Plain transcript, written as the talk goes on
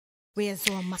Where's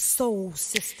all my soul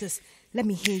sisters? Let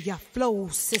me hear your flow,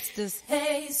 sisters.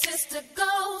 Hey, sister,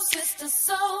 go, sister,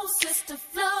 soul, sister,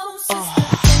 flow, sister.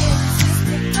 Hey,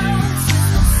 sister, go,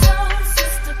 sister, soul,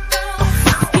 sister, go.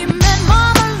 He met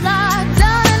Marmalade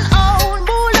down in old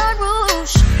Moulin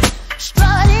Rouge,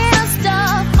 strutting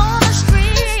stuff on the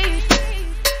street.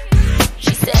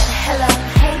 She said, hello,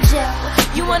 hey, Jill,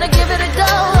 you wanna give it a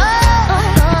go?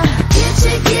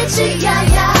 Gitchie, gitchie, yeah,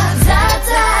 yeah,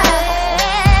 satin.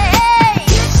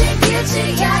 Yeah,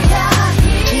 yeah,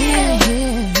 yeah.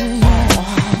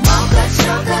 Mocha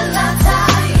Chocolata,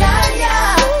 yeah,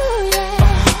 yeah.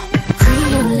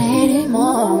 Creole lady,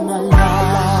 Marmalade.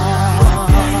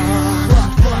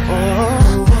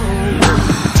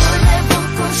 Voulez-vous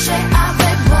coucher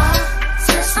avec moi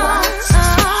ce soir?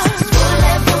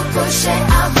 Voulez-vous coucher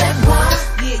avec moi?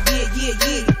 Yeah, yeah, yeah,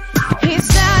 yeah. He's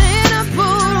down in a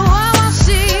boudoir while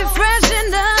she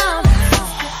freshened up.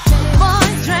 Boy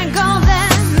drank all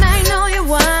that Magnolia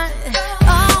wine.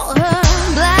 All her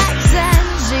blacks and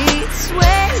sheets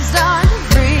waves on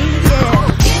free. Yeah.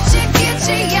 Gitchie,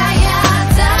 gitchie, yeah, yeah,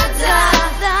 da, da,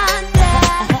 da, da.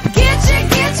 Gitchie,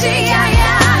 gitchie, yeah,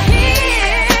 yeah,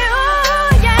 here. Oh,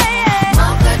 yeah, yeah.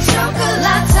 Mocha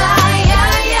Chocolata,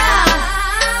 yeah, yeah.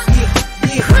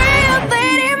 Creole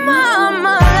lady,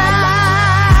 Marmalade.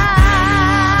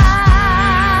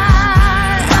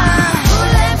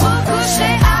 Voulez-vous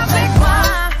coucher avec moi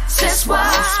ce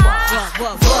soir?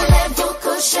 Voulez-vous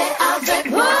coucher avec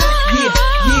moi?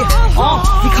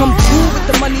 We come through with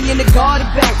the money in the garden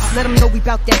bags. Let them know we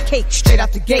bout that cake straight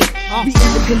out the gate. We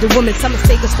independent women, some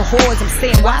mistake us for whores. I'm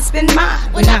saying, why spend mine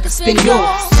when I can spend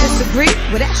yours? Disagree?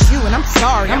 Well, that's you, and I'm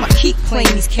sorry. I'ma keep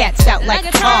playing these cats out like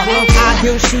a car. High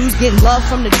heel shoes, getting love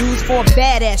from the dudes, for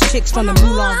badass chicks from the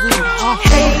Moulin Rouge.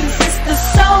 Hey, sisters,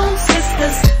 soul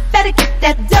sisters, better get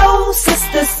that dough,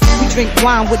 sisters. We drink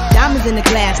wine with diamonds in the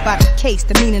glass by the case,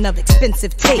 the meaning of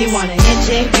expensive taste. You wanna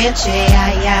Gitchie, Gitchie,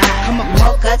 yeah, yeah. Come on.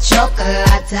 Mocha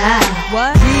Chocolata.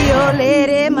 What? Creole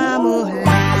lady, mama.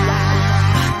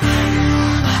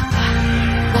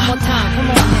 One more time, come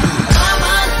on now.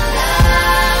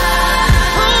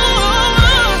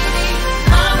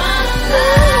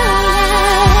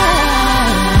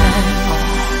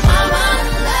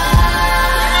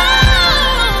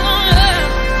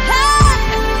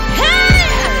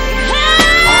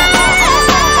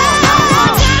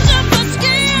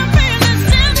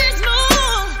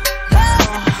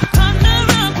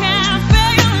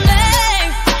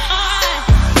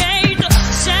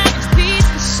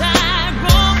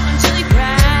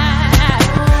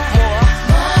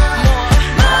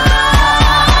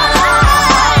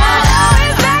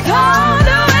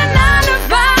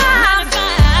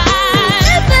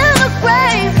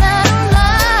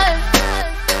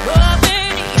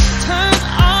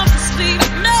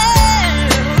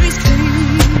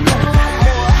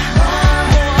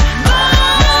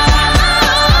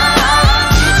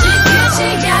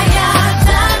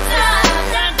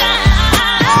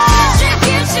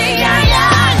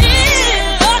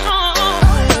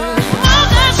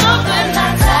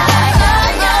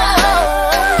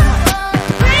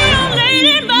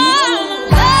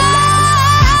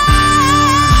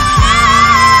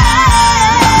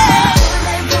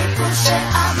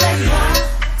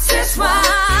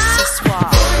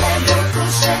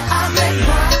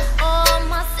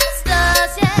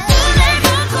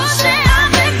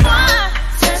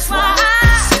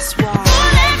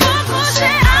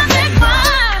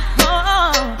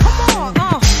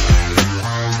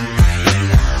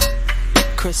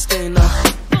 Christina,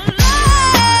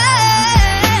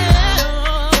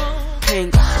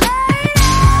 Pink,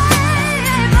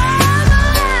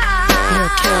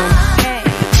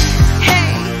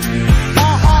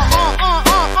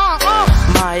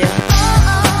 Maya,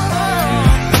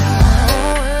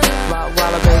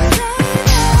 Rottweiler baby,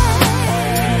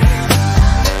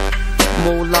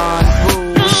 Moulin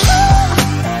Rouge,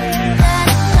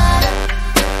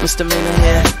 misdemeanor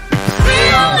here.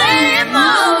 Creole lady,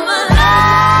 Marmalade.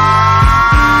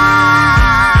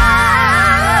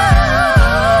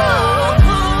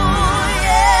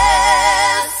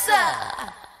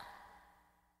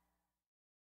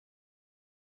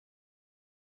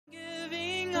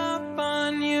 Giving up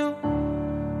on you,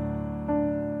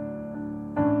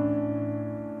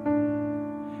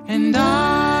 and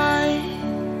I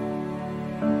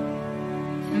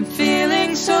am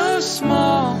feeling so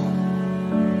small.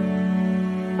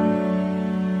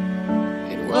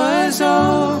 It was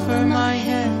over my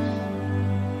head.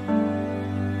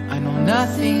 I know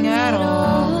nothing at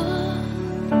all,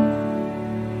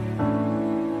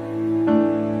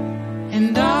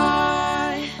 and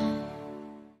I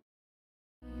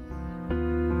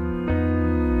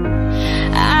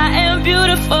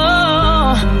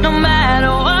beautiful, no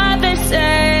matter what.